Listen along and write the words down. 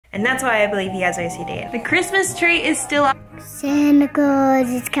And that's why I believe he has OCD. The Christmas tree is still up. Santa Claus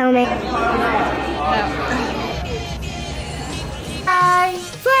is coming.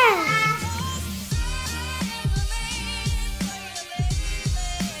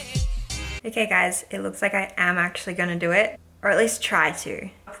 Okay guys, it looks like I am actually gonna do it, or at least try to.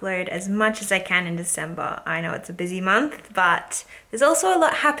 Upload as much as I can in December. I know it's a busy month, but there's also a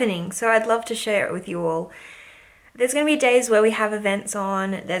lot happening, so I'd love to share it with you all. There's gonna be days where we have events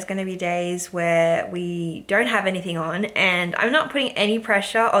on, there's gonna be days where we don't have anything on, and I'm not putting any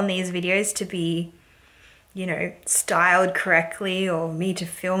pressure on these videos to be, you know, styled correctly or me to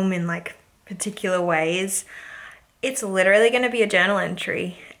film in like particular ways. It's literally gonna be a journal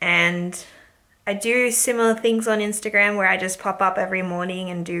entry, and I do similar things on Instagram where I just pop up every morning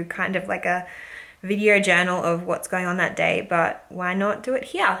and do kind of like a video journal of what's going on that day, but why not do it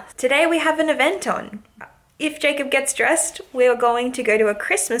here? Today we have an event on. If Jacob gets dressed, we're going to go to a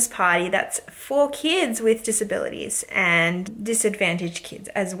Christmas party that's for kids with disabilities and disadvantaged kids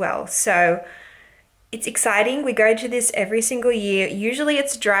as well. So it's exciting. We go to this every single year. Usually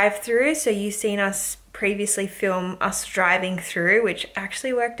it's drive-through, so you've seen us previously film us driving through, which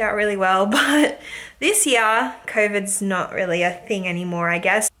actually worked out really well, but this year COVID's not really a thing anymore, I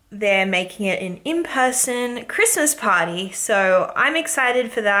guess. They're making it an in-person Christmas party, so I'm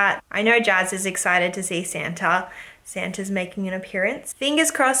excited for that. I know Jazz is excited to see Santa. Santa's making an appearance.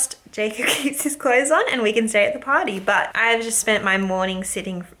 Fingers crossed Jacob keeps his clothes on and we can stay at the party, but I've just spent my morning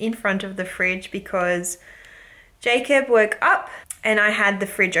sitting in front of the fridge because Jacob woke up and I had the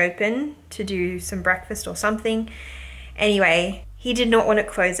fridge open to do some breakfast or something. Anyway, he did not want to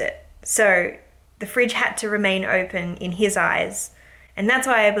close it. So the fridge had to remain open in his eyes. And that's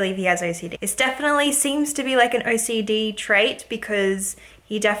why I believe he has OCD. This definitely seems to be like an OCD trait because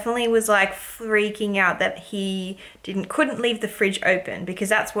he definitely was like freaking out that he couldn't leave the fridge open because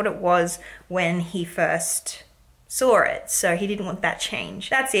that's what it was when he first saw it. So he didn't want that change.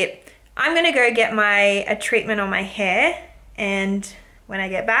 That's it. I'm gonna go get a treatment on my hair, and when I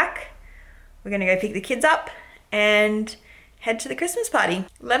get back, we're gonna go pick the kids up and head to the Christmas party.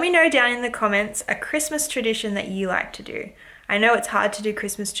 Let me know down in the comments a Christmas tradition that you like to do. I know it's hard to do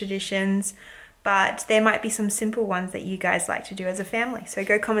Christmas traditions, but there might be some simple ones that you guys like to do as a family. So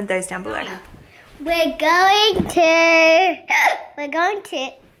go comment those down below. We're going to,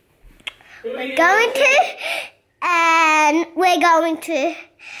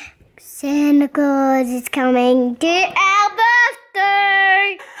 Santa Claus is coming to our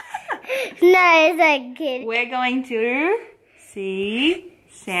birthday. No, it's like kidding. We're going to see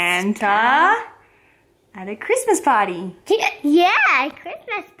Santa at a Christmas party. Yeah,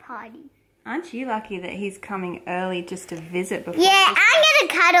 Christmas party. Aren't you lucky that he's coming early just to visit before Yeah, Christmas? I'm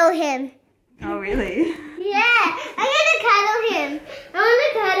gonna cuddle him. Oh, really? Yeah, I'm gonna cuddle him. I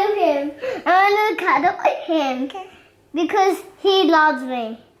wanna cuddle him. Okay. Because he loves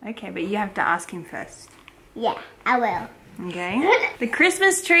me. Okay, but you have to ask him first. Yeah, I will. Okay. The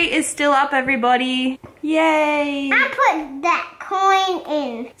Christmas tree is still up, everybody. Yay! I put that coin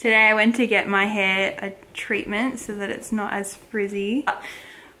in. Today I went to get my hair a treatment so that it's not as frizzy.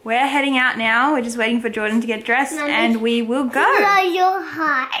 We're heading out now. We're just waiting for Jordan to get dressed and we will go. Close your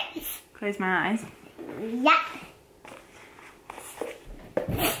eyes. Close my eyes. Yeah.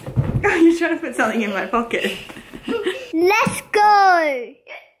 Oh, you're trying to put something in my pocket. Let's go.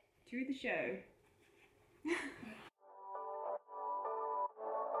 To the show.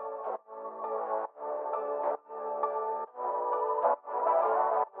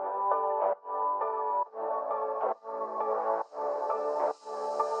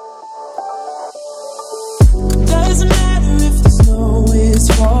 Doesn't matter if the snow is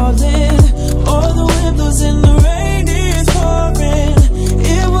falling or the wind blows and the rain is pouring.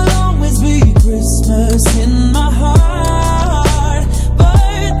 It will always be Christmas in my heart.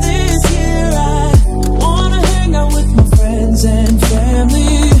 But this year I wanna hang out with my friends and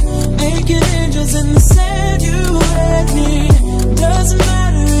family, making angels in the sand, you and me. Doesn't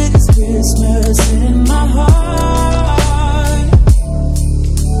matter, it's Christmas in my heart.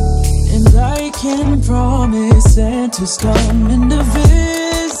 And I can promise Santa's coming to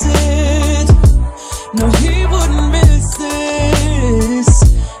visit. No, he wouldn't miss this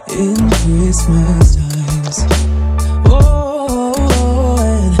in Christmas times. Oh,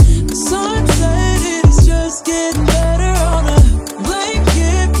 and the sunset is just getting better on a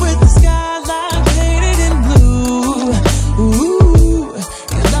blanket with the skyline painted in blue. Ooh,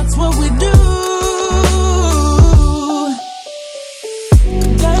 and that's what we do.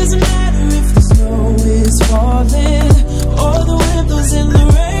 Doesn't matter if the snow is falling or the wind blows and the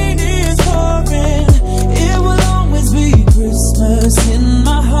rain is pouring. It will always be Christmas in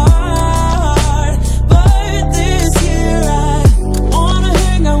my heart.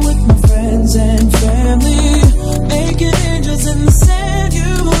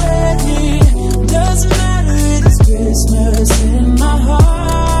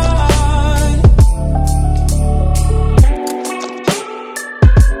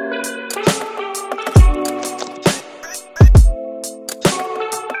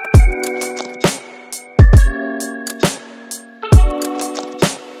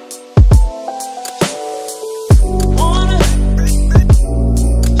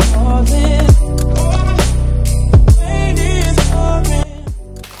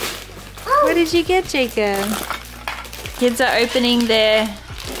 you get, Jacob? Kids are opening their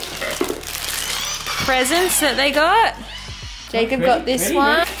presents that they got. Jacob got this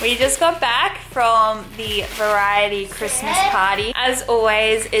one. We just got back from the Variety Christmas party. As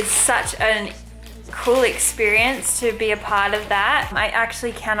always, it's such a cool experience to be a part of that. I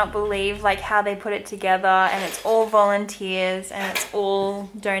actually cannot believe like how they put it together, and it's all volunteers and it's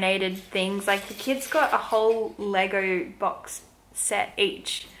all donated things. Like the kids got a whole Lego box set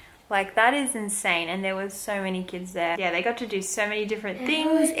each. Like that is insane, and there was so many kids there. Yeah, they got to do so many different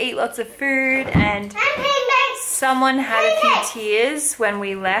things, eat lots of food, and someone had a few tears when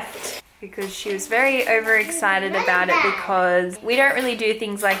we left because she was very overexcited about it because we don't really do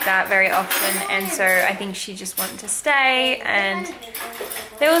things like that very often, and so I think she just wanted to stay, and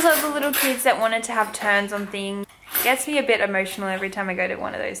there was other little kids that wanted to have turns on things. It gets me a bit emotional every time I go to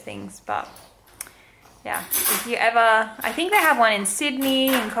one of those things, but yeah, if you ever, I think they have one in Sydney,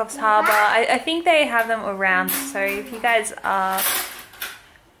 in Coffs Harbour. I think they have them around, so if you guys are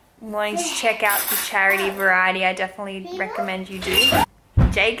wanting to check out the charity Variety, I definitely recommend you do.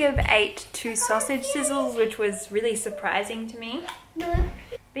 Jacob ate 2 sausage sizzles, which was really surprising to me.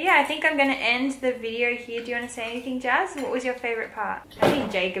 But yeah, I think I'm going to end the video here. Do you want to say anything, Jazz? What was your favourite part? I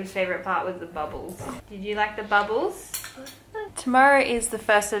think Jacob's favourite part was the bubbles. Did you like the bubbles? Tomorrow is the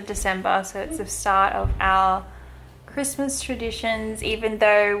 1st of December, so it's the start of our Christmas traditions, even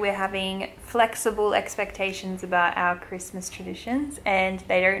though we're having flexible expectations about our Christmas traditions and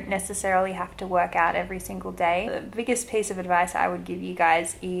they don't necessarily have to work out every single day. The biggest piece of advice I would give you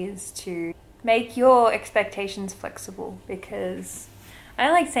guys is to make your expectations flexible, because I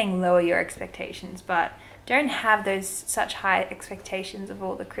don't like saying lower your expectations, but don't have those such high expectations of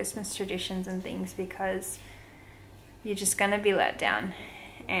all the Christmas traditions and things, because you're just going to be let down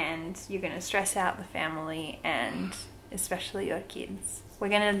and you're going to stress out the family and especially your kids. We're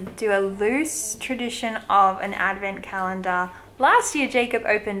going to do a loose tradition of an advent calendar. Last year Jacob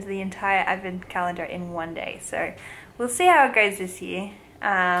opened the entire advent calendar in one day, so we'll see how it goes this year.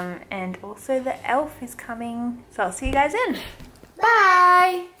 And also the elf is coming, so I'll see you guys in.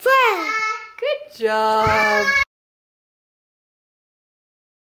 Bye! Bye! Good job!